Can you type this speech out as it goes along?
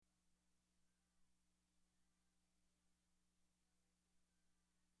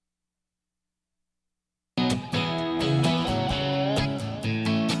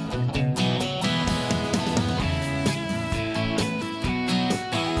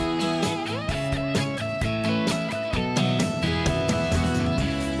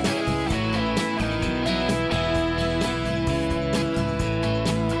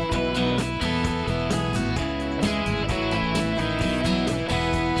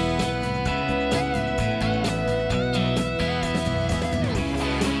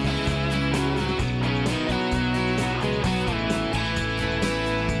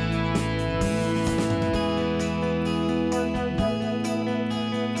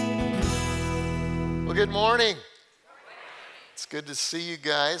good morning. It's good to see you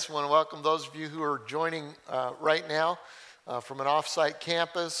guys. I want to welcome those of you who are joining right now from an off-site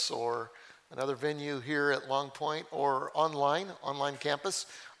campus or another venue here at Long Point or online campus.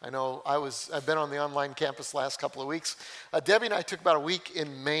 I know I've been on the online campus the last couple of weeks. Debbie and I took about a week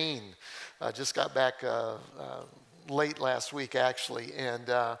in Maine. Just got back late last week actually, and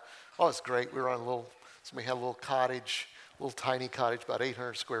it's great. We were on somebody had a little cottage, little tiny cottage, about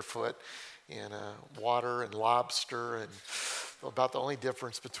 800 square foot, and water and lobster, and about the only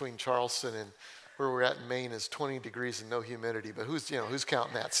difference between Charleston and where we're at in Maine is 20 degrees and no humidity. But who's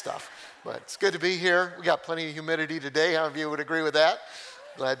counting that stuff? But it's good to be here. We got plenty of humidity today. How many of you would agree with that?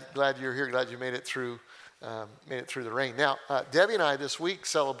 Glad you're here. Glad you made it through the rain. Now, Debbie and I this week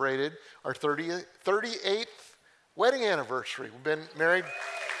celebrated our 38th wedding anniversary. We've been married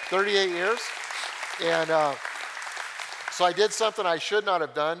 38 years, and so I did something I should not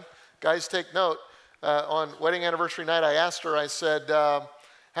have done. Guys, take note. On wedding anniversary night, I asked her, I said,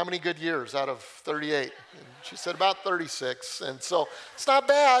 how many good years out of 38? And she said about 36. And so it's not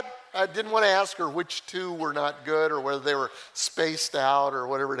bad. I didn't want to ask her which two were not good or whether they were spaced out or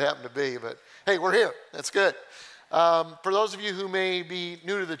whatever it happened to be. But hey, we're here. That's good. For those of you who may be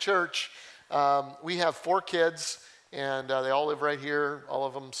new to the church, we have 4 kids, and they all live right here. All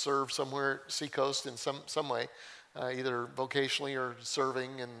of them serve somewhere Seacoast in some way. Either vocationally or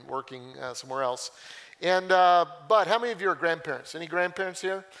serving and working somewhere else. And but how many of you are grandparents? Any grandparents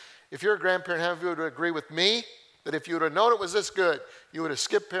here? If you're a grandparent, how many of you would agree with me that if you would have known it was this good, you would have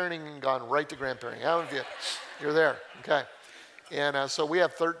skipped parenting and gone right to grandparenting? How many of you? You're there. Okay. And so we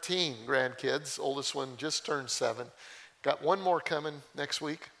have 13 grandkids. Oldest one just turned 7. Got one more coming next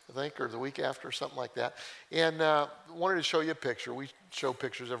week, I think, or the week after, something like that. And wanted to show you a picture. We show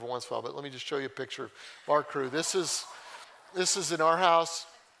pictures every once in a while, but let me just show you a picture of our crew. This is in our house,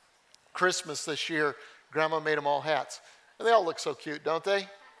 Christmas this year. Grandma made them all hats. And they all look so cute, don't they?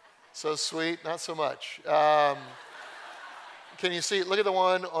 So sweet, not so much. Can you see? Look at the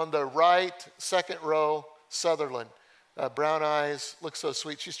one on the right, second row, Sutherland. Brown eyes, looks so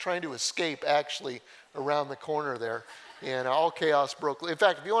sweet. She's trying to escape, actually, around the corner there. And all chaos broke. In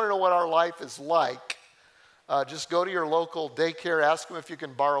fact, if you want to know what our life is like, just go to your local daycare, ask them if you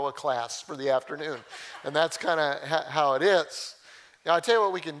can borrow a class for the afternoon. And that's kind of how it is. Now, I tell you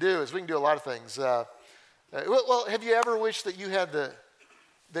what we can do is we can do a lot of things. Well, have you ever wished that you had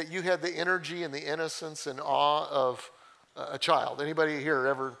the energy and the innocence and awe of a child? Anybody here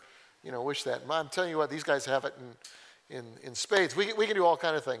ever, wish that? I'm telling you what, these guys have it in spades. We can do all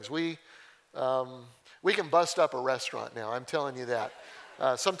kind of things. We can bust up a restaurant now, I'm telling you that.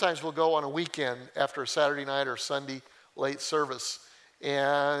 Sometimes we'll go on a weekend after a Saturday night or Sunday late service.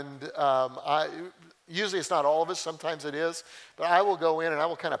 And usually it's not all of us, sometimes it is. But I will go in and I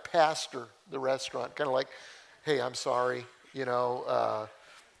will kind of pastor the restaurant, kind of like, hey, I'm sorry,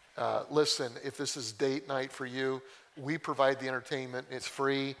 listen, if this is date night for you, we provide the entertainment, it's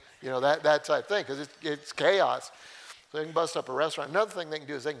free, that type of thing, because it's chaos. So they can bust up a restaurant. Another thing they can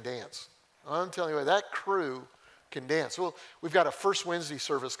do is they can dance. I'm telling you what, that crew can dance. Well, we've got a First Wednesday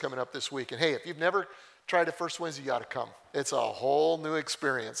service coming up this week. And hey, if you've never tried a First Wednesday, you ought to come. It's a whole new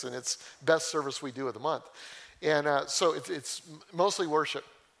experience, and it's best service we do of the month. And so it's mostly worship.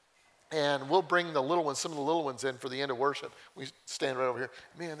 And we'll bring some of the little ones in for the end of worship. We stand right over here.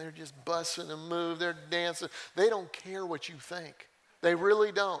 Man, they're just busting and move. They're dancing. They don't care what you think. They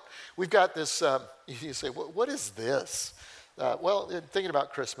really don't. We've got this, you say, what is this? Thinking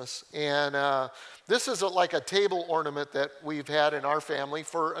about Christmas, and this is like a table ornament that we've had in our family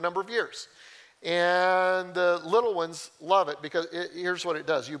for a number of years. And the little ones love it because here's what it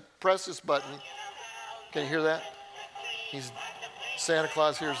does. You press this button. Can you hear that? Santa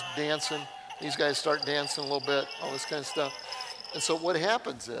Claus here's dancing. These guys start dancing a little bit, all this kind of stuff. And so what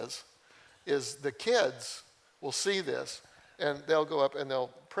happens is the kids will see this, and they'll go up and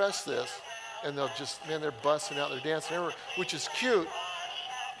they'll press this, and they're busting out, they're dancing everywhere, which is cute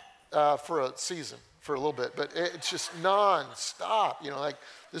for a season, for a little bit, but it's just non-stop, like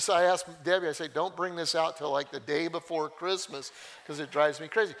this. I asked Debbie, I say, don't bring this out till like the day before Christmas, because it drives me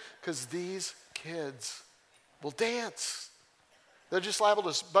crazy, because these kids will dance. They're just liable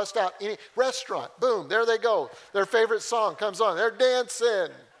to bust out any restaurant, boom, there they go. Their favorite song comes on, they're dancing.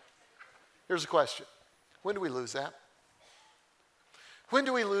 Here's a question. When do we lose that? When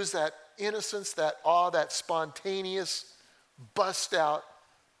do we lose that innocence, that awe, that spontaneous bust out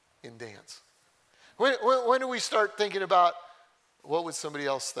in dance? When do we start thinking about what would somebody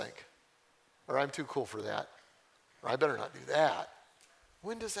else think? Or I'm too cool for that. Or I better not do that.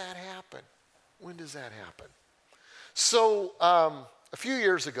 When does that happen? When does that happen? So a few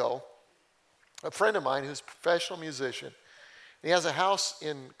years ago, a friend of mine who's a professional musician. He has a house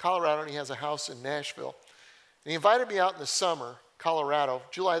in Colorado and he has a house in Nashville. And he invited me out in the summer, Colorado,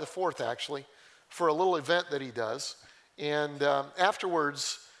 July the 4th actually, for a little event that he does. And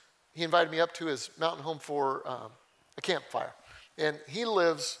afterwards, he invited me up to his mountain home for a campfire. And he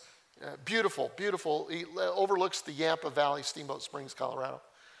lives beautiful. He overlooks the Yampa Valley, Steamboat Springs, Colorado.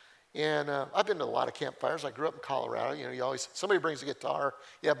 And I've been to a lot of campfires. I grew up in Colorado. You know, somebody brings a guitar,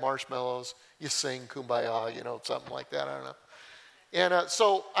 you have marshmallows, you sing Kumbaya, you know, something like that, I don't know. And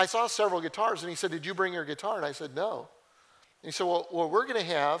so I saw several guitars, and he said, "Did you bring your guitar?" And I said, "No." And he said, well, we're going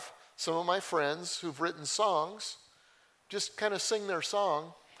to have some of my friends who've written songs just kind of sing their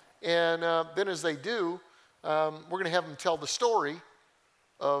song. And then as they do, we're going to have them tell the story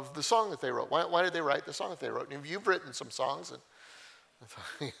of the song that they wrote. Why did they write the song that they wrote? And you've written some songs. And I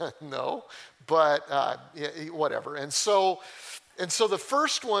thought, no, but yeah, whatever. And so the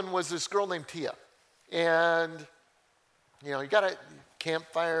first one was this girl named Tia. And, you know, you got a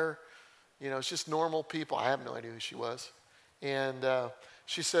campfire, you know, it's just normal people. I have no idea who she was. And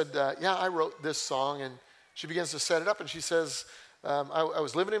she said, yeah, I wrote this song. And she begins to set it up. And she says, I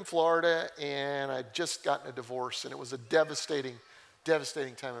was living in Florida, and I'd just gotten a divorce. And it was a devastating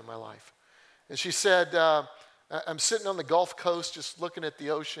time in my life. And she said, I'm sitting on the Gulf Coast just looking at the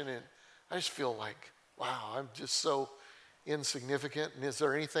ocean, and I just feel like, wow, I'm just so insignificant, and is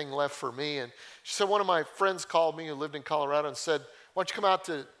there anything left for me? And she said, one of my friends called me who lived in Colorado and said, why don't you come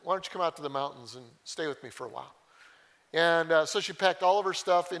out to the mountains and stay with me for a while? And so she packed all of her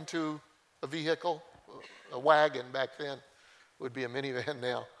stuff into a vehicle, a wagon back then, would be a minivan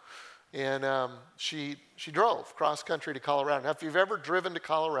now. And she drove cross country to Colorado. Now, if you've ever driven to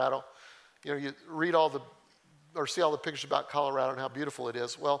Colorado, you know, you read or see all the pictures about Colorado and how beautiful it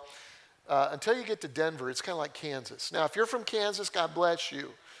is. Well, until you get to Denver, it's kind of like Kansas. Now, if you're from Kansas, God bless you.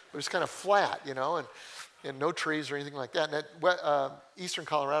 But it's kind of flat, you know, and no trees or anything like that. And eastern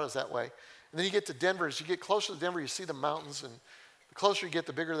Colorado is that way. And then you get to Denver. As you get closer to Denver, you see the mountains. And the closer you get,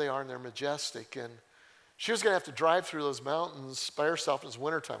 the bigger they are, and they're majestic. And she was going to have to drive through those mountains by herself. It was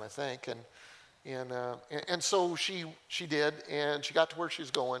wintertime, I think. And so she did, and she got to where she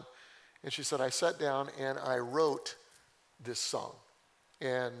was going. And she said, I sat down and I wrote this song.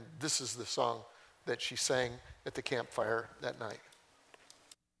 And this is the song that she sang at the campfire that night.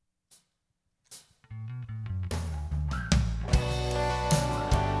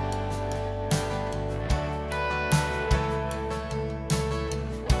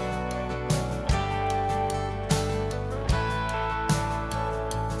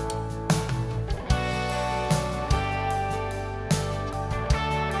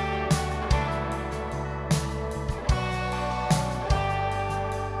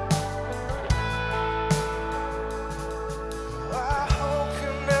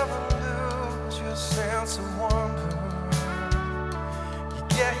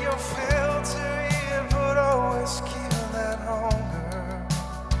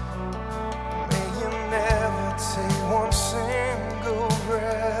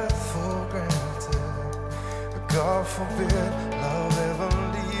 God forbid love ever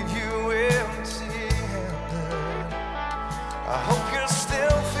leave you empty-handed. I hope you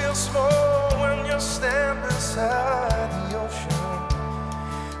still feel small when you stand beside the ocean.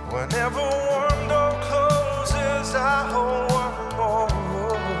 Whenever one door closes, I hope one more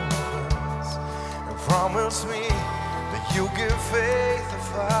opens. And promise me that you'll give faith a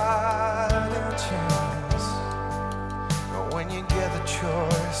fighting chance. And when you get the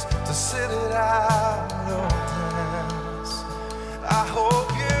choice to sit it out or dance, I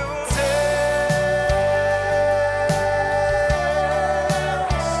hope you dance.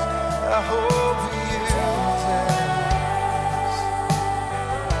 I hope you dance.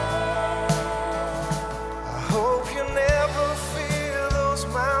 I hope you never feel those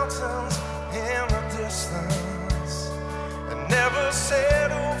mountains in the distance, and never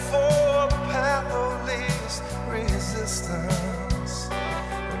settle for the path of least resistance.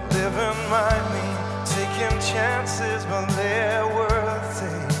 Living might mean taking chances, but they're worth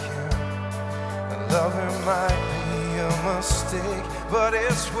taking. And loving might be a mistake, but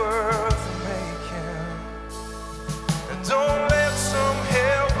it's worth making. And don't let some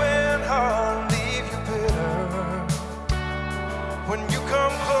hell-bent heart leave you bitter. When you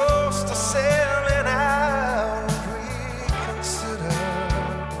come close to sailing out, reconsider.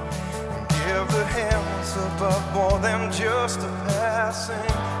 And give the heavens above more than just a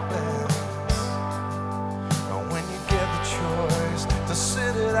passing glance. And when you get the choice to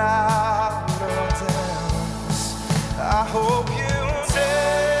sit it out or dance, I hope you dance.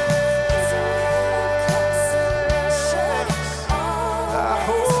 I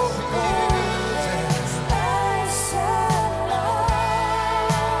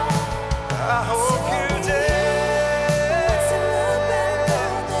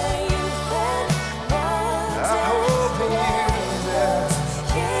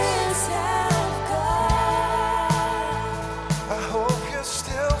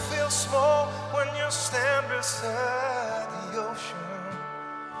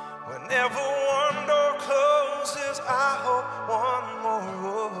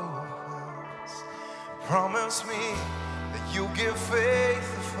promise me that you'll give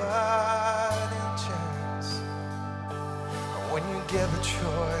faith a fighting chance. And when you get the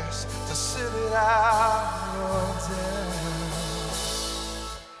choice to sit it out or dance,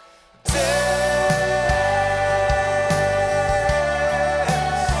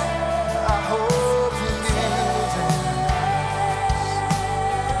 I hope you dance.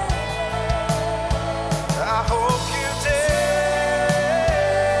 I hope you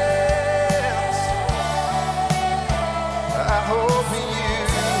dance. I hope you dance. I hope you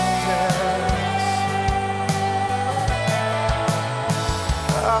dance.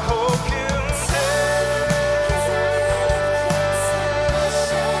 I hope you dance.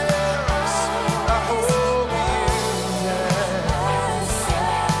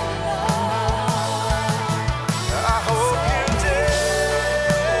 I hope you dance.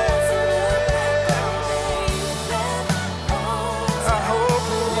 I hope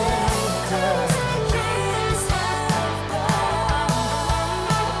you dance.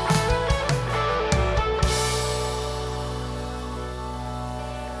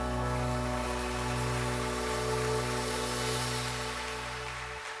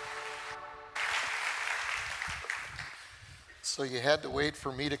 So you had to wait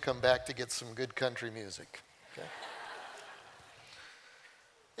for me to come back to get some good country music. Okay.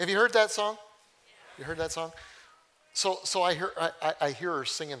 Have you heard that song? You heard that song? So I hear her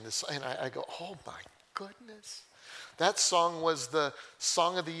singing this, and I go, oh my goodness. That song was the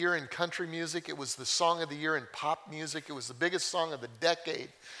song of the year in country music. It was the song of the year in pop music. It was the biggest song of the decade.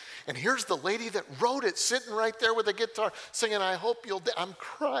 And here's the lady that wrote it, sitting right there with a guitar, singing, I hope you'll, I'm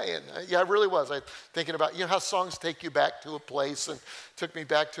crying. Yeah, I really was. I thinking about, you know how songs take you back to a place, and took me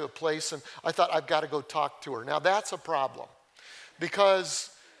back to a place, and I thought, I've got to go talk to her. Now that's a problem, because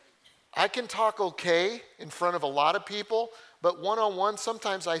I can talk okay in front of a lot of people, but one-on-one,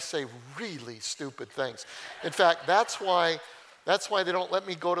 sometimes I say really stupid things. In fact, that's why they don't let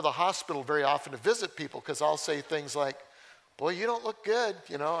me go to the hospital very often to visit people, because I'll say things like, boy, you don't look good,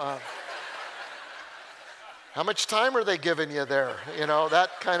 you know. How much time are they giving you there? You know,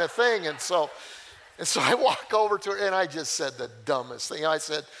 that kind of thing. And so I walk over to her, and I just said the dumbest thing. I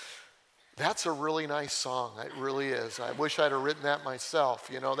said, that's a really nice song. It really is. I wish I'd have written that myself,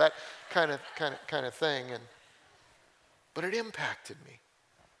 you know, that kind of thing. But it impacted me.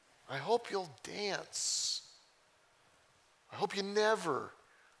 I hope you'll dance. I hope you never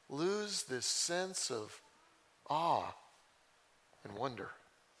lose this sense of awe and wonder.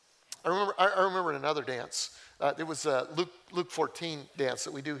 I remember another dance. There was a Luke 14 dance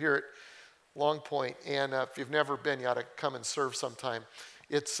that we do here at Long Point, and if you've never been, you ought to come and serve sometime.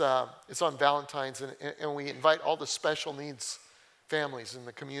 It's on Valentine's, and we invite all the special needs families in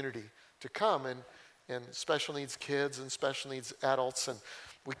the community to come, and special needs kids and special needs adults, and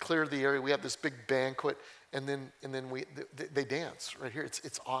we clear the area. We have this big banquet, and then they dance right here.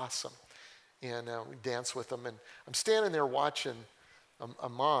 It's awesome. And we dance with them. And I'm standing there watching a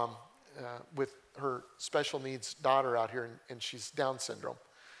mom with her special needs daughter out here, and she's Down syndrome.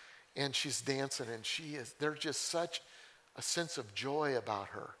 And she's dancing, and there's just such a sense of joy about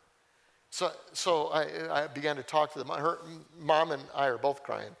her. So I began to talk to them. Her mom and I are both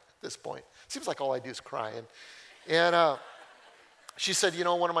crying at this point. Seems like all I do is cry. And she said, you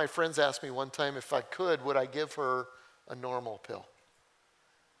know, one of my friends asked me one time if I could, would I give her a normal pill?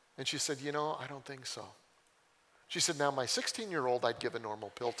 And she said, you know, I don't think so. She said, now my 16-year-old, I'd give a normal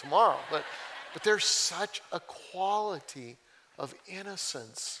pill tomorrow. But there's such a quality of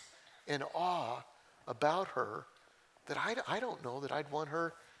innocence and awe about her that I don't know that I'd want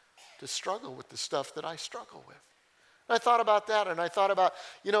her to struggle with the stuff that I struggle with. And I thought about that, and I thought about,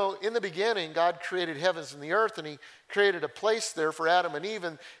 you know, in the beginning, God created heavens and the earth, and he created a place there for Adam and Eve,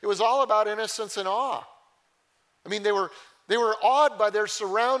 and it was all about innocence and awe. I mean, they were awed by their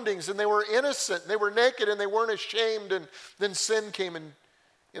surroundings, and they were innocent, and they were naked, and they weren't ashamed, and then sin came, and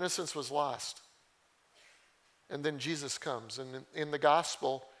innocence was lost. And then Jesus comes, and in the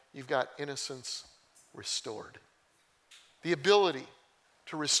gospel, you've got innocence restored. The ability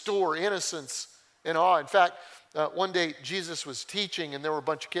to restore innocence and awe. In fact, one day Jesus was teaching, and there were a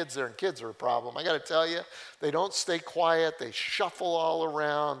bunch of kids there, and kids are a problem. I got to tell you, they don't stay quiet. They shuffle all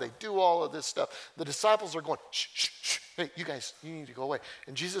around. They do all of this stuff. The disciples are going, shh, shh, shh. Hey, you guys, you need to go away.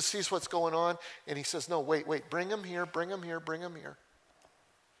 And Jesus sees what's going on, and he says, no, wait, bring them here, bring them here, bring them here.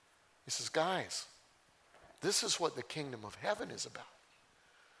 He says, guys, this is what the kingdom of heaven is about.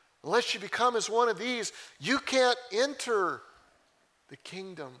 Unless you become as one of these, you can't enter the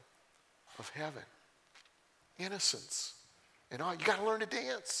kingdom of heaven. Innocence and all. You got to learn to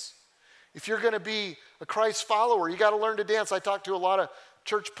dance. If you're going to be a Christ follower, you got to learn to dance. I talked to a lot of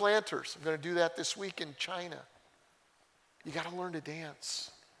church planters. I'm going to do that this week in China. You got to learn to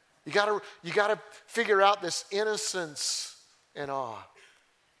dance. You got to figure out this innocence and awe.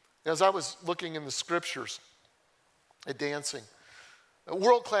 As I was looking in the scriptures at dancing, a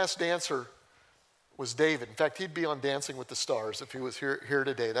world-class dancer was David. In fact, he'd be on Dancing with the Stars if he was here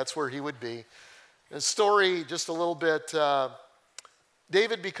today. That's where he would be. The story, just a little bit,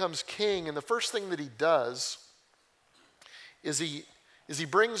 David becomes king, and the first thing that he does is he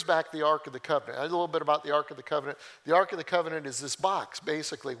brings back the Ark of the Covenant. A little bit about the Ark of the Covenant. The Ark of the Covenant is this box,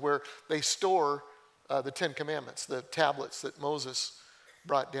 basically, where they store the Ten Commandments, the tablets that Moses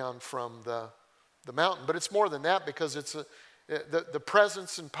brought down from the mountain. But it's more than that, because it's the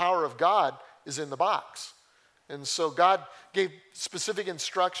presence and power of God is in the box. And so God gave specific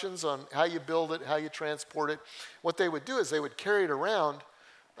instructions on how you build it, how you transport it. What they would do is they would carry it around,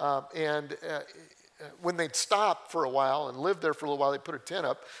 and when they'd stop for a while and live there for a little while, they'd put a tent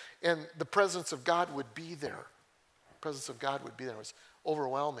up, and the presence of God would be there. The presence of God would be there. It was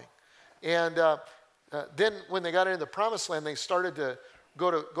overwhelming. And then when they got into the Promised Land, they started to go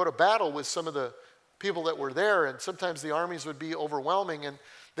to battle with some of the people that were there, and sometimes the armies would be overwhelming, and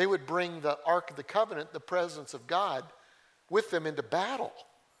they would bring the Ark of the Covenant, the presence of God, with them into battle,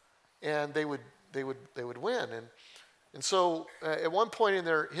 and they would win. And so at one point in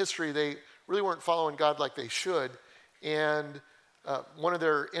their history, they really weren't following God like they should, and one of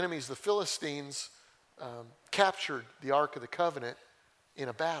their enemies, the Philistines, captured the Ark of the Covenant in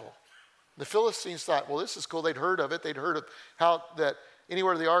a battle. The Philistines thought, well, this is cool. They'd heard of it. They'd heard of how that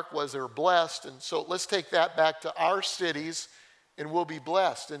anywhere the ark was, they were blessed, and so let's take that back to our cities, and we'll be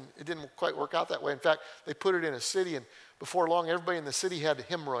blessed. And it didn't quite work out that way. In fact, they put it in a city, and before long, everybody in the city had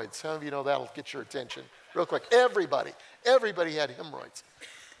hemorrhoids. Some of you know that'll get your attention real quick. Everybody had hemorrhoids.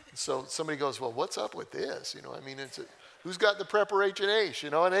 And so somebody goes, well, what's up with this? Who's got the preparation H?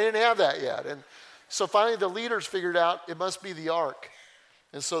 And they didn't have that yet. And so finally, the leaders figured out it must be the ark.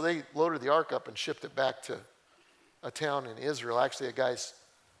 And so they loaded the ark up and shipped it back to a town in Israel, actually a guy's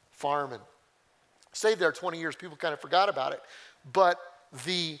farm, and stayed there 20 years. People kind of forgot about it. But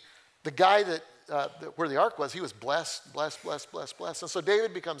the guy that where the ark was, he was blessed. And so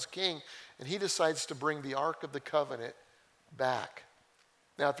David becomes king, and he decides to bring the Ark of the Covenant back.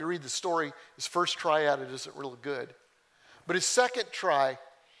 Now, if you read the story, his first try at it isn't real good. But his second try,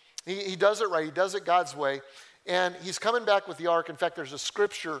 he does it right. He does it God's way. And he's coming back with the ark. In fact, there's a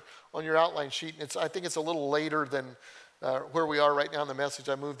scripture on your outline sheet. And I think it's a little later than where we are right now in the message.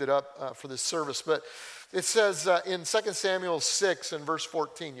 I moved it up for this service. But it says in 2 Samuel 6 and verse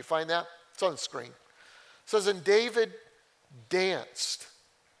 14. You find that? It's on the screen. It says, and David danced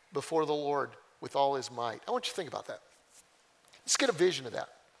before the Lord with all his might. I want you to think about that. Let's get a vision of that.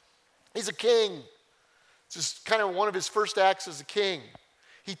 He's a king. It's just kind of one of his first acts as a king.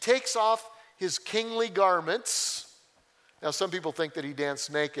 He takes off his kingly garments. Now, some people think that he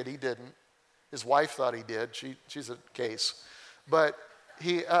danced naked. He didn't. His wife thought he did. She's a case. But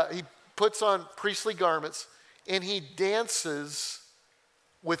he puts on priestly garments, and he dances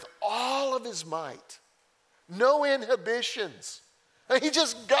with all of his might. No inhibitions. He's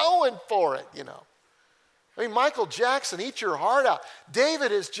just going for it, Michael Jackson, eat your heart out.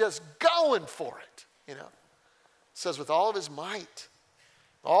 David is just going for it, It says with all of his might.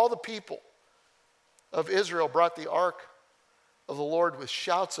 All the people of Israel brought the ark of the Lord with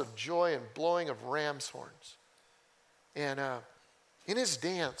shouts of joy and blowing of ram's horns. And in his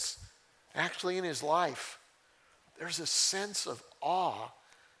dance, actually in his life, there's a sense of awe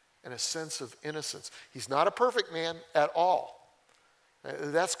and a sense of innocence. He's not a perfect man at all.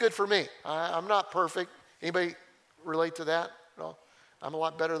 That's good for me. I'm not perfect. Anybody relate to that? No? I'm a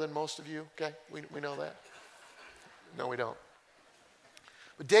lot better than most of you, okay? We know that. No, we don't.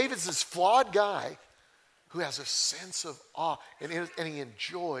 But David's this flawed guy who has a sense of awe, and he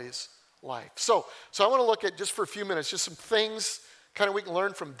enjoys life. So I want to look at, just for a few minutes, just some things kind of we can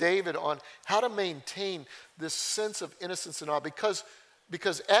learn from David on how to maintain this sense of innocence and awe.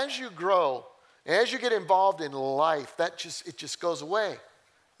 Because as you grow, as you get involved in life, it just goes away,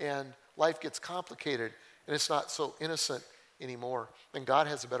 and life gets complicated, and it's not so innocent anymore. And God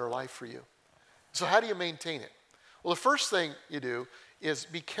has a better life for you. So how do you maintain it? Well, the first thing you do is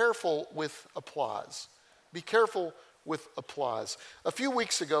be careful with applause. Be careful with applause. A few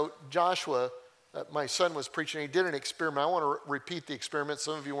weeks ago, Joshua, my son, was preaching. He did an experiment. I want to repeat the experiment.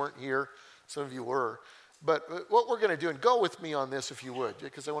 Some of you weren't here. Some of you were. But what we're going to do, and go with me on this if you would,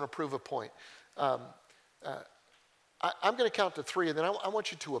 because I want to prove a point. I'm going to count to 3, and then I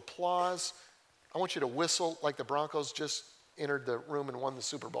want you to applause. I want you to whistle like the Broncos just entered the room and won the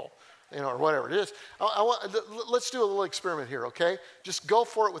Super Bowl. or whatever it is. Let's do a little experiment here, okay? Just go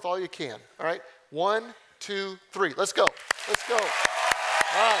for it with all you can, all right? 1, 2, 3. Let's go. Let's go. All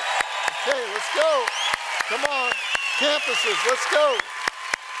right. Okay, let's go. Come on. Campuses, let's go.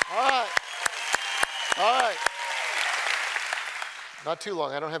 All right. All right. Not too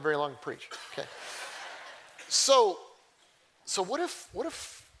long. I don't have very long to preach. Okay. So what if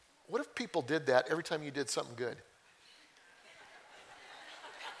people did that every time you did something good?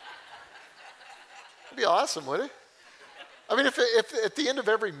 It'd be awesome, wouldn't it? I mean, if at the end of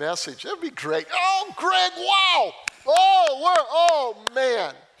every message, that'd be great. Oh, Greg, wow! Oh,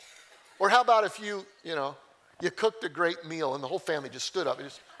 man! Or how about if you cooked a great meal and the whole family just stood up and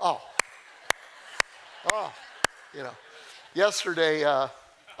just, Yesterday,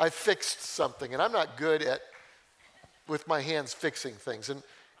 I fixed something, and I'm not good with my hands fixing things, and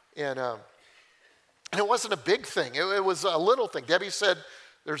it wasn't a big thing. It was a little thing. Debbie said,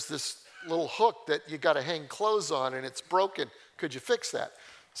 "There's this little hook that you got to hang clothes on, and it's broken. Could you fix that?"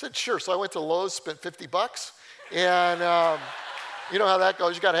 I said, "Sure." So I went to Lowe's, spent $50, and you know how that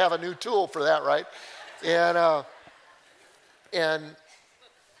goes. You got to have a new tool for that, right? And I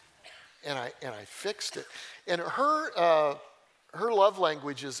fixed it. And her love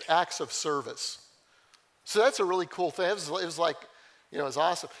language is acts of service. So that's a really cool thing. It was like, it was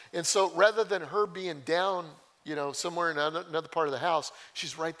awesome. And so rather than her being down, somewhere in another part of the house,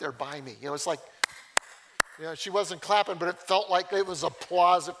 she's right there by me. It's like, she wasn't clapping, but it felt like it was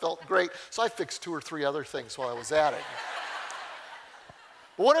applause. It felt great. So I fixed 2 or 3 other things while I was at it.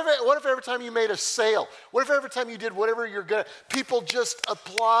 What if every time you made a sale, what if every time you did whatever you're good at, people just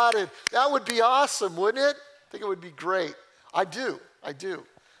applauded? That would be awesome, wouldn't it? I think it would be great. I do.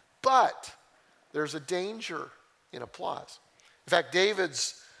 But there's a danger in applause. In fact,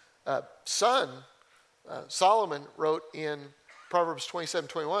 David's son, Solomon, wrote in Proverbs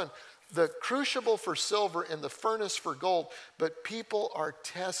 27:21, "The crucible for silver and the furnace for gold, but people are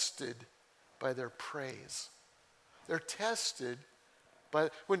tested by their praise." They're tested by,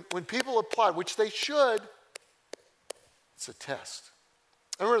 when people applaud, which they should, it's a test.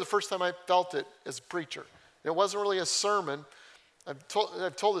 I remember the first time I felt it as a preacher. It wasn't really a sermon. I've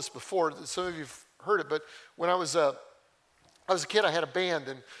told this before. Some of you have heard it, but when I was a kid, I had a band,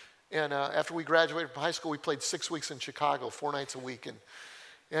 and after we graduated from high school, we played 6 weeks in Chicago, 4 nights a week,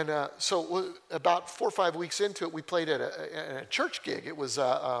 and so about 4 or 5 weeks into it, we played at a church gig. It was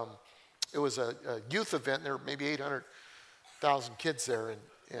a youth event. There were maybe 800,000 kids there,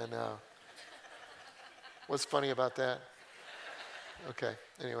 and what's funny about that? Okay.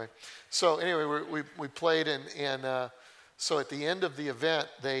 Anyway, we played, and so at the end of the event,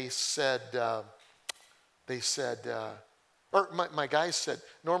 they said, or my guys said,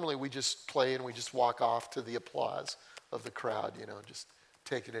 normally we just play and we just walk off to the applause of the crowd, just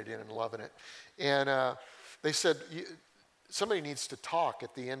taking it in and loving it. And they said, somebody needs to talk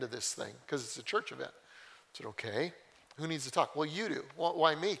at the end of this thing because it's a church event. I said, okay. Who needs to talk? Well, you do. Well,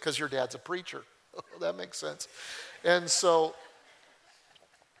 why me? Because your dad's a preacher. That makes sense. And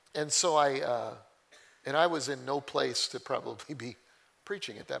I was in no place to probably be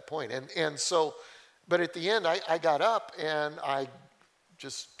preaching at that point. But at the end, I got up and I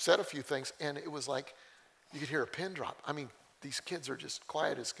just said a few things, and it was like you could hear a pin drop. I mean, these kids are just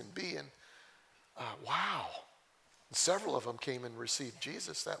quiet as can be, and wow. And several of them came and received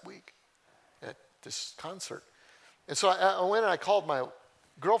Jesus that week at this concert. And so I went and I called my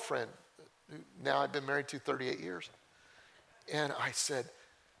girlfriend, who now I've been married to 38 years, and I said,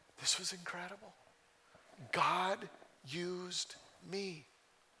 "This was incredible. God used me."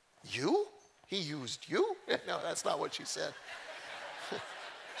 "You? He used you?" No, that's not what she said.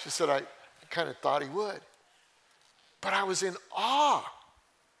 She said, "I kind of thought he would." But I was in awe.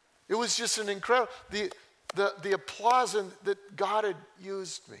 It was just an incredible, the applause that God had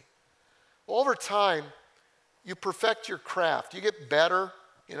used me. Well, over time, you perfect your craft. You get better,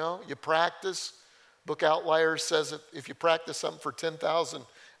 you practice. Book Outliers says that if you practice something for 10,000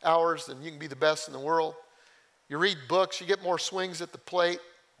 hours, then you can be the best in the world. You read books, you get more swings at the plate.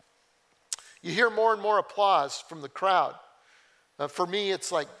 You hear more and more applause from the crowd. For me,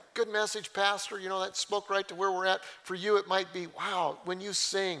 it's like, "Good message, Pastor." That spoke right to where we're at. For you, it might be, "Wow, when you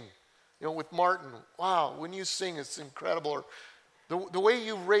sing," with Martin, "Wow, when you sing, it's incredible." Or the way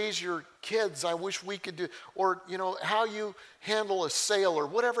you raise your kids, I wish we could do. Or, how you handle a sale or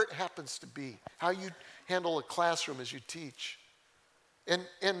whatever it happens to be. How you handle a classroom as you teach. And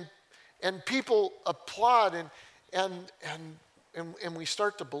people applaud and we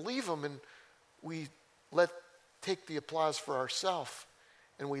start to believe them, and we take the applause for ourselves,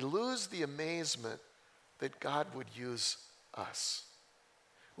 and we lose the amazement that God would use us.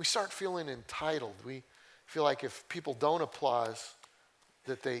 we start feeling entitled. We feel like if people don't applaud,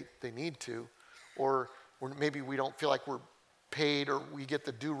 that they need to, or maybe we don't feel like we're paid or we get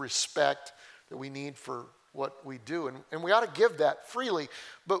the due respect that we need for what we do. And we ought to give that freely.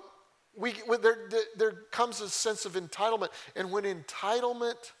 But there comes a sense of entitlement. And when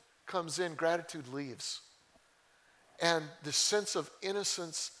entitlement comes in, gratitude leaves. And the sense of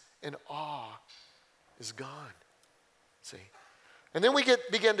innocence and awe is gone. See? And then we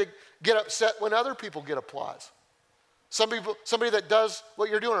begin to get upset when other people get applause. Somebody that does what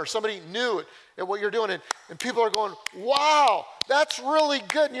you're doing, or somebody new at what you're doing, and people are going, wow, that's really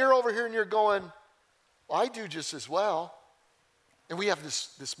good. And you're over here and you're going, well, I do just as well. And we have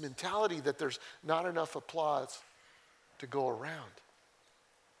this mentality that there's not enough applause to go around.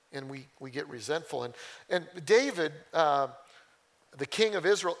 And we get resentful. And David, the king of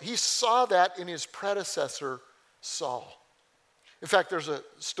Israel, he saw that in his predecessor, Saul. In fact, there's a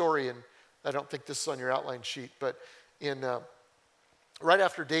story, and I don't think this is on your outline sheet, but right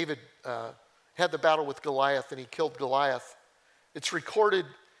after David had the battle with Goliath and he killed Goliath, it's recorded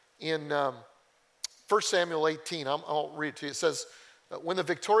in 1 Samuel 18. I'll read it to you. It says, when the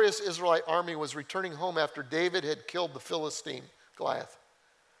victorious Israelite army was returning home after David had killed the Philistine, Goliath,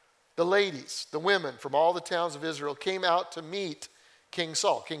 the ladies, the women from all the towns of Israel came out to meet King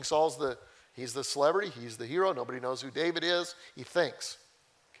Saul. King Saul's he's the celebrity, he's the hero. Nobody knows who David is. He thinks.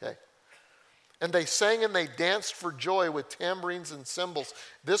 Okay. And they sang and they danced for joy with tambourines and cymbals.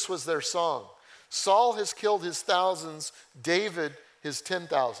 This was their song. Saul has killed his thousands, David his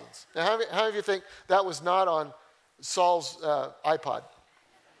 10,000s. Now, how many of you think that was not on Saul's iPod?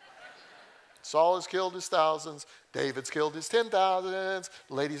 Saul has killed his thousands, David's killed his 10,000s,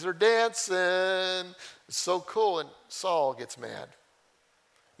 ladies are dancing. It's so cool, and Saul gets mad.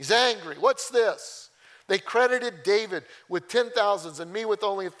 He's angry. What's this? They credited David with 10,000s and me with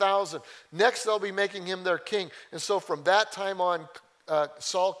only 1,000. Next, they'll be making him their king. And so from that time on,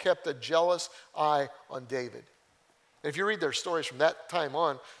 Saul kept a jealous eye on David. And if you read their stories from that time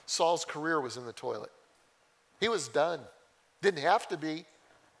on, Saul's career was in the toilet. He was done. Didn't have to be,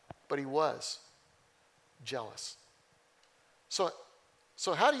 but he was jealous. So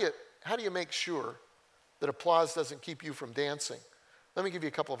how do you make sure that applause doesn't keep you from dancing? Let me give you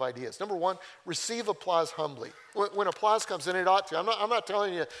a couple of ideas. Number one, receive applause humbly. When applause comes in, it ought to. I'm not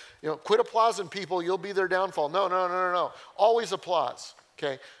telling you, quit applauding people, you'll be their downfall. No. Always applause,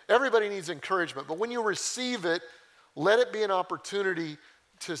 okay? Everybody needs encouragement, but when you receive it, let it be an opportunity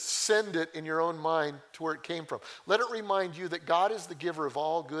to send it in your own mind to where it came from. Let it remind you that God is the giver of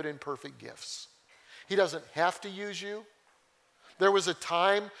all good and perfect gifts. He doesn't have to use you. There was a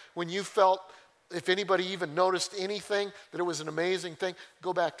time when you felt, if anybody even noticed anything, that it was an amazing thing.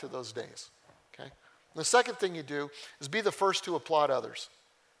 Go back to those days, okay? And the second thing you do is be the first to applaud others.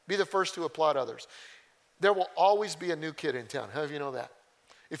 Be the first to applaud others. There will always be a new kid in town. How do you know that?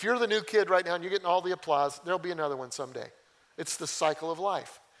 If you're the new kid right now and you're getting all the applause, there'll be another one someday. It's the cycle of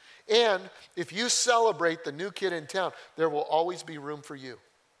life. And if you celebrate the new kid in town, there will always be room for you.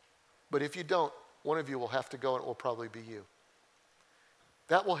 But if you don't, one of you will have to go, and it will probably be you.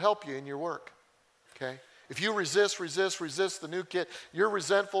 That will help you in your work. Okay? If you resist the new kid, you're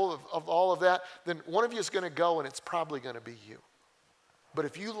resentful of all of that, then one of you is going to go and it's probably going to be you. But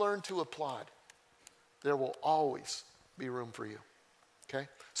if you learn to applaud, there will always be room for you. Okay?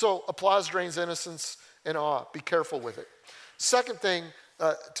 So applause drains innocence and awe. Be careful with it. Second thing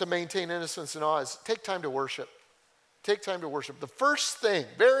to maintain innocence and awe is take time to worship. Take time to worship. The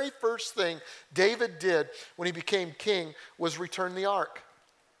very first thing David did when he became king was return the ark.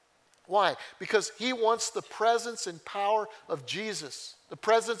 Why? Because he wants the presence and power of Jesus, the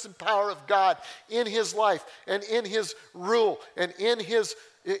presence and power of God in his life and in his rule and in his,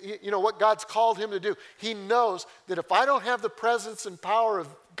 what God's called him to do. He knows that if I don't have the presence and power of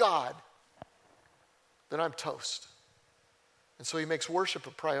God, then I'm toast. And so he makes worship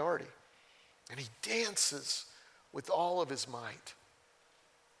a priority. And he dances with all of his might.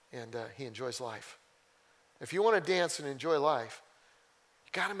 And he enjoys life. If you want to dance and enjoy life,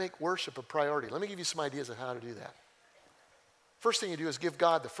 got to make worship a priority. Let me give you some ideas of how to do that. First thing you do is give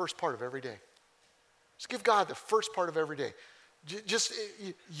God the first part of every day. Just give God the first part of every day.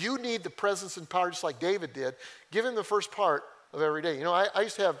 You need the presence and power just like David did. Give him the first part of every day. I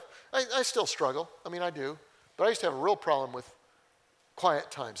used to have, I still struggle. I do. But I used to have a real problem with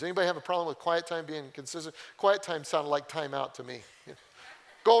quiet times. Anybody have a problem with quiet time being consistent? Quiet time sounded like time out to me.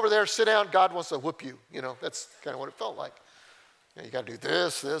 Go over there, sit down, God wants to whoop you. That's kind of what it felt like. You got to do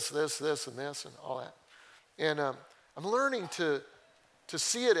this, and this, and all that. And I'm learning to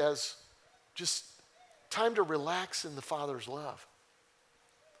see it as just time to relax in the Father's love.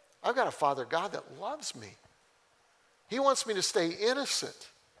 I've got a Father God that loves me. He wants me to stay innocent.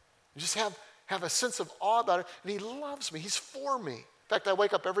 Just have a sense of awe about it. And he loves me. He's for me. In fact, I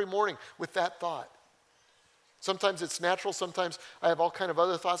wake up every morning with that thought. Sometimes it's natural. Sometimes I have all kind of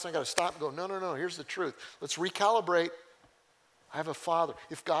other thoughts. And I got to stop and go, no, here's the truth. Let's recalibrate. I have a Father.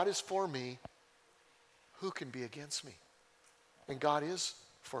 If God is for me, who can be against me? And God is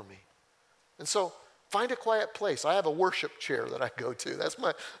for me. And so find a quiet place. I have a worship chair that I go to. That's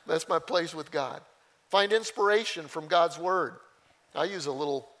my place with God. Find inspiration from God's Word. I use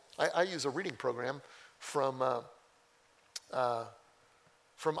a reading program from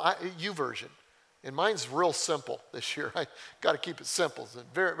YouVersion. And mine's real simple this year. I got to keep it simple. There's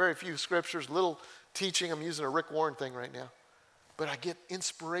very, very few scriptures, little teaching. I'm using a Rick Warren thing right now. But I get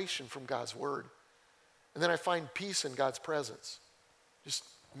inspiration from God's Word. And then I find peace in God's presence. Just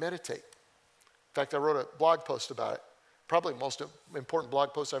meditate. In fact, I wrote a blog post about it. Probably the most important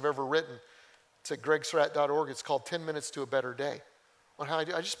blog post I've ever written. It's at gregsrat.org. It's called 10 Minutes to a Better Day. On how I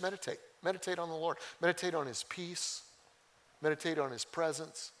just meditate. Meditate on the Lord. Meditate on His peace. Meditate on His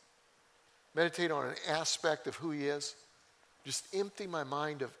presence. Meditate on an aspect of who He is. Just empty my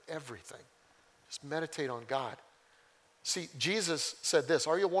mind of everything. Just meditate on God. See, Jesus said this,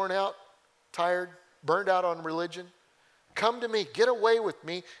 are you worn out, tired, burned out on religion? Come to me, get away with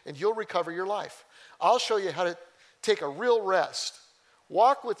me, and you'll recover your life. I'll show you how to take a real rest.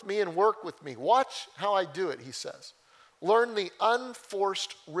 Walk with me and work with me. Watch how I do it, he says. Learn the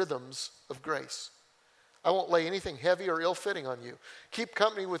unforced rhythms of grace. I won't lay anything heavy or ill-fitting on you. Keep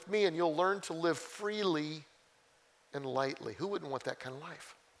company with me and you'll learn to live freely and lightly. Who wouldn't want that kind of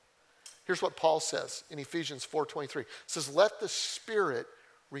life? Here's what Paul says in Ephesians 4:23. It says, let the Spirit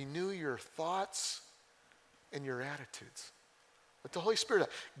renew your thoughts and your attitudes. Let the Holy Spirit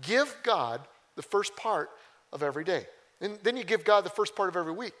give God the first part of every day. And then you give God the first part of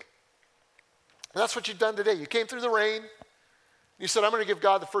every week. And that's what you've done today. You came through the rain. You said, I'm going to give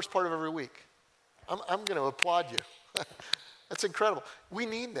God the first part of every week. I'm going to applaud you. That's incredible. We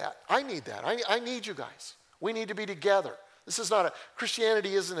need that. I need that. I need you guys. We need to be together.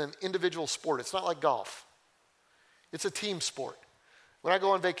 Christianity isn't an individual sport. It's not like golf. It's a team sport. When I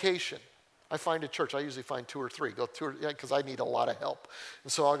go on vacation, I find a church. I usually find 2 or 3. Go 2 or, because I need a lot of help.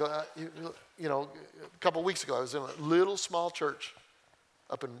 And so I'll go, a couple of weeks ago, I was in a little small church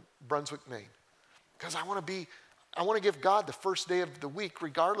up in Brunswick, Maine. Because I want to give God the first day of the week,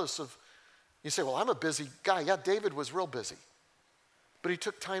 regardless of, you say, well, I'm a busy guy. Yeah, David was real busy. But he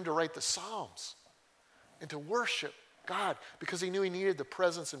took time to write the Psalms and to worship God because he knew he needed the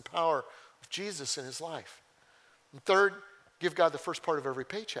presence and power of Jesus in his life. And third, give God the first part of every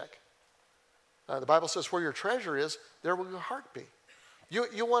paycheck. The Bible says where your treasure is, there will your heart be.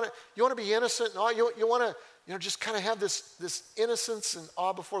 You want to be innocent and you want to just kind of have this innocence and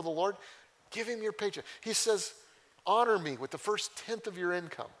awe before the Lord. Give him your paycheck. He says, honor me with the first 10th of your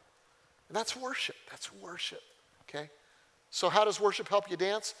income. And that's worship. That's worship. Okay? So how does worship help you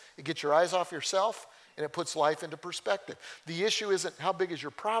dance? It gets your eyes off yourself and it puts life into perspective. The issue isn't how big is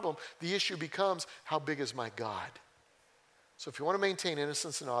your problem. The issue becomes how big is my God? So if you want to maintain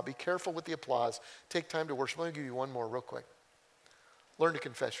innocence and awe, be careful with the applause. Take time to worship. Let me give you one more real quick. Learn to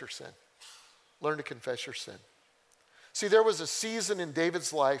confess your sin. Learn to confess your sin. See, there was a season in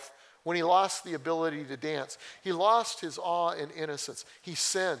David's life when he lost the ability to dance. He lost his awe and innocence. He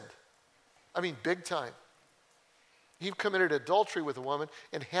sinned. I mean, big time. He committed adultery with a woman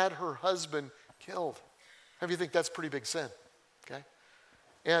and had her husband killed. How do you think that's pretty big sin? Okay?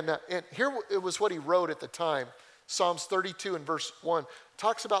 And here it was what he wrote at the time. Psalms 32 and verse 1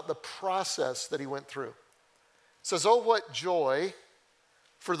 talks about the process that he went through. It says, oh, what joy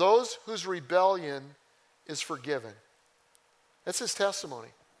for those whose rebellion is forgiven. That's his testimony.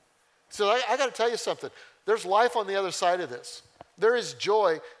 So I got to tell you something. There's life on the other side of this. There is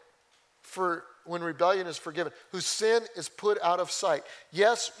joy for when rebellion is forgiven, whose sin is put out of sight.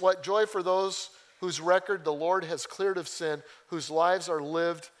 Yes, what joy for those whose record the Lord has cleared of sin, whose lives are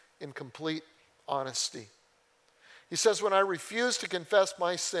lived in complete honesty. He says, when I refused to confess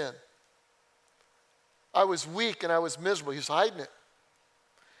my sin, I was weak and I was miserable. He's hiding it.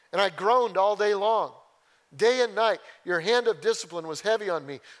 And I groaned all day long. Day and night, your hand of discipline was heavy on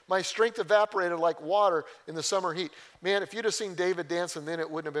me. My strength evaporated like water in the summer heat. Man, if you'd have seen David dancing then,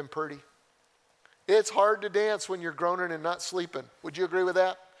 it wouldn't have been pretty. It's hard to dance when you're groaning and not sleeping. Would you agree with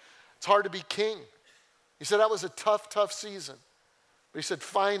that? It's hard to be king. He said that was a tough, tough season. But he said,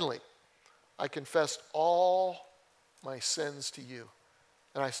 finally, I confessed all my sins to you.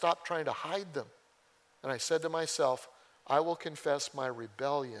 And I stopped trying to hide them. And I said to myself, I will confess my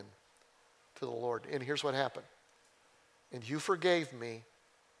rebellion to the Lord. And here's what happened. And you forgave me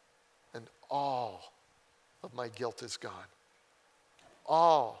and all of my guilt is gone.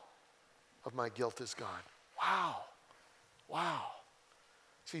 All of my guilt is gone. Wow. Wow.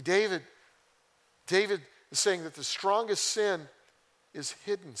 See, David is saying that the strongest sin is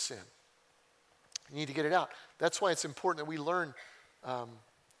hidden sin. You need to get it out. That's why it's important that we learn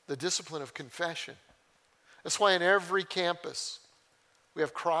the discipline of confession. That's why in every campus we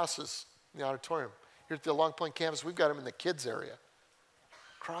have crosses in the auditorium. Here at the Long Point campus, we've got them in the kids area.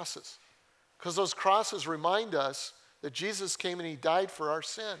 Crosses. Because those crosses remind us that Jesus came and he died for our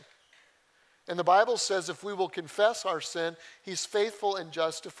sin. And the Bible says if we will confess our sin, he's faithful and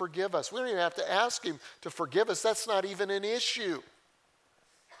just to forgive us. We don't even have to ask him to forgive us. That's not even an issue.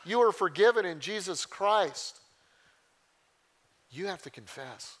 You are forgiven in Jesus Christ. You have to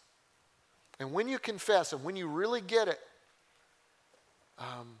confess. And when you confess and when you really get it,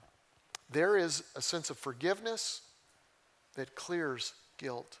 there is a sense of forgiveness that clears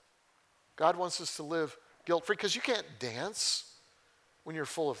guilt. God wants us to live guilt-free because you can't dance when you're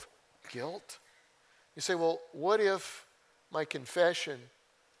full of guilt. You say, well, what if my confession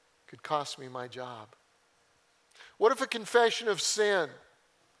could cost me my job? What if a confession of sin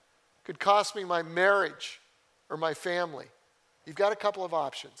could cost me my marriage or my family? You've got a couple of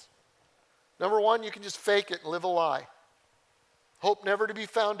options. Number one, you can just fake it and live a lie. Hope never to be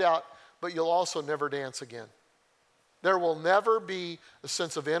found out, but you'll also never dance again. There will never be a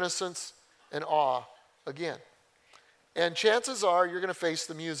sense of innocence and awe again. And chances are you're going to face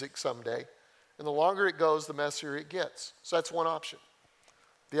the music someday. And the longer it goes, the messier it gets. So that's one option.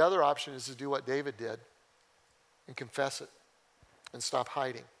 The other option is to do what David did and confess it and stop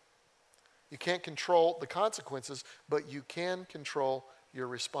hiding. You can't control the consequences, but you can control your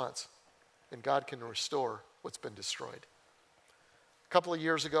response. And God can restore what's been destroyed. A couple of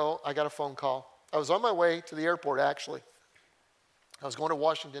years ago, I got a phone call. I was on my way to the airport, actually. I was going to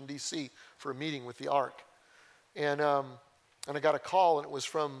Washington, D.C. for a meeting with the ARC. And I got a call, and it was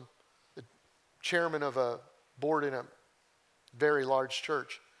from the chairman of a board in a very large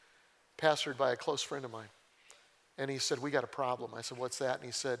church, pastored by a close friend of mine. And he said, we got a problem. I said, what's that? And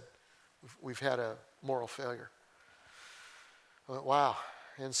he said, we've had a moral failure. I went, wow.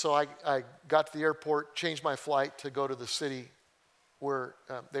 And so I got to the airport, changed my flight to go to the city where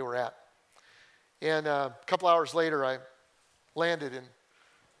they were at. And a couple hours later, I landed and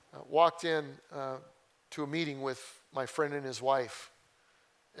walked in to a meeting with my friend and his wife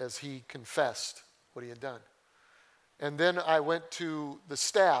as he confessed what he had done. And then I went to the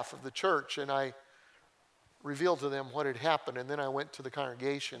staff of the church and I revealed to them what had happened. And then I went to the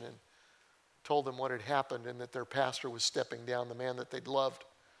congregation and told them what had happened and that their pastor was stepping down, the man that they'd loved,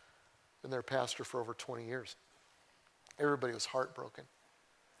 and their pastor for over 20 years. Everybody was heartbroken.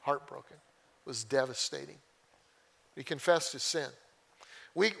 Heartbroken. It was devastating. He confessed his sin.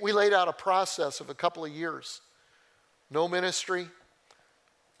 We laid out a process of a couple of years. No ministry,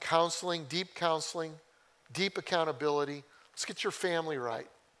 counseling, deep accountability. Let's get your family right.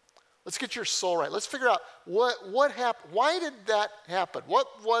 Let's get your soul right. Let's figure out what happened. Why did that happen? What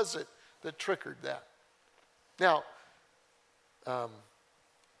was it that triggered that? Now,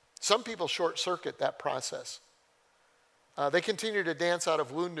 some people short-circuit that process. They continue to dance out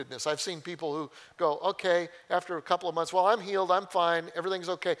of woundedness. I've seen people who go, okay, after a couple of months, well, I'm healed, I'm fine, everything's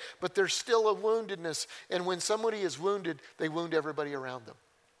okay. But there's still a woundedness. And when somebody is wounded, they wound everybody around them.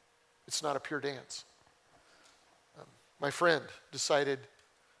 It's not a pure dance. My friend decided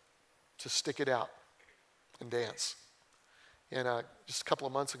to stick it out and dance. And just a couple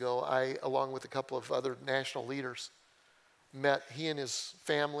of months ago, I, along with a couple of other national leaders, met he and his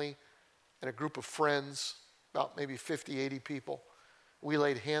family and a group of friends, about maybe 50, 80 people. We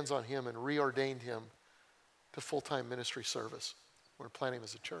laid hands on him and reordained him to full-time ministry service. We're planning him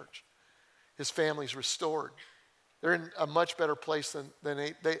as a church. His family's restored. They're in a much better place than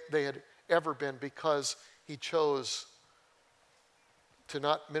they had ever been because he chose to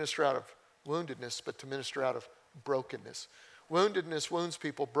not minister out of woundedness, but to minister out of brokenness. Woundedness wounds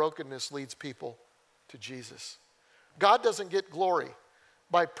people. Brokenness leads people to Jesus. God doesn't get glory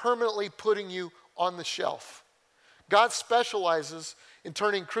by permanently putting you on the shelf. God specializes in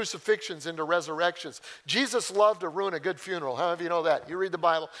turning crucifixions into resurrections. Jesus loved to ruin a good funeral. How many of you know that? You read the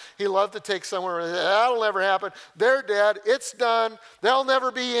Bible. He loved to take somewhere where that'll never happen. They're dead. It's done. There'll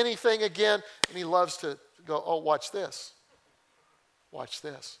never be anything again. And he loves to go, oh, watch this. Watch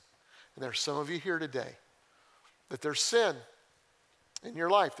this. And there's some of you here today that there's sin in your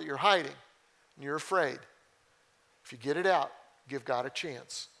life that you're hiding and you're afraid. If you get it out, give God a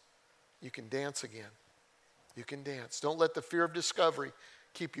chance. You can dance again. You can dance. Don't let the fear of discovery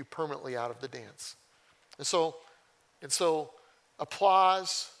keep you permanently out of the dance. And so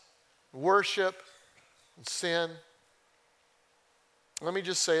applause, worship and sin. Let me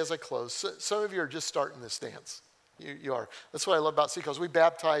just say as I close, some of you are just starting this dance. You are. That's what I love about Seacoast. We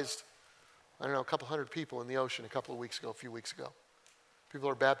baptized, I don't know, a couple hundred people in the ocean a few weeks ago. People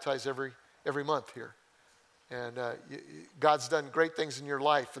are baptized every month here. And God's done great things in your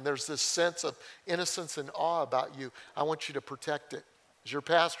life. And there's this sense of innocence and awe about you. I want you to protect it. As your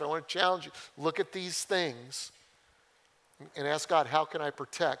pastor, I want to challenge you. Look at these things and ask God, how can I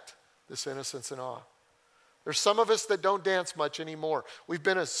protect this innocence and awe? There's some of us that don't dance much anymore. We've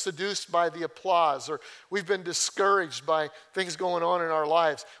been seduced by the applause, or we've been discouraged by things going on in our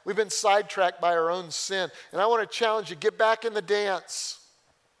lives. We've been sidetracked by our own sin. And I want to challenge you, get back in the dance.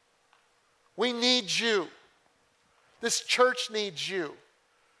 We need you. This church needs you.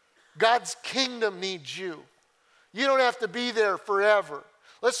 God's kingdom needs you. You don't have to be there forever.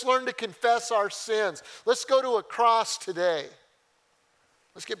 Let's learn to confess our sins. Let's go to a cross today.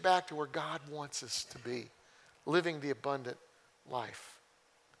 Let's get back to where God wants us to be, living the abundant life.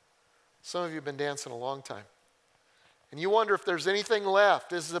 Some of you have been dancing a long time, and you wonder if there's anything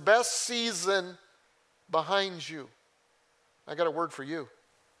left. Is the best season behind you? I got a word for you.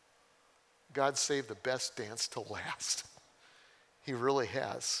 God saved the best dance to last. He really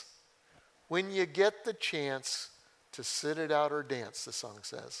has. When you get the chance to sit it out or dance, the song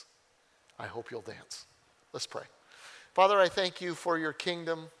says, I hope you'll dance. Let's pray. Father, I thank you for your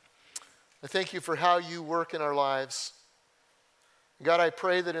kingdom. I thank you for how you work in our lives. God, I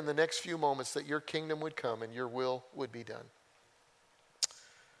pray that in the next few moments that your kingdom would come and your will would be done.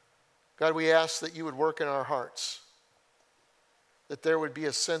 God, we ask that you would work in our hearts, that there would be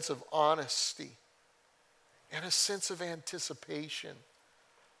a sense of honesty and a sense of anticipation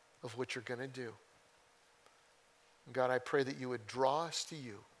of what you're going to do. God, I pray that you would draw us to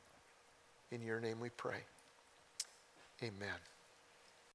you. In your name we pray. Amen.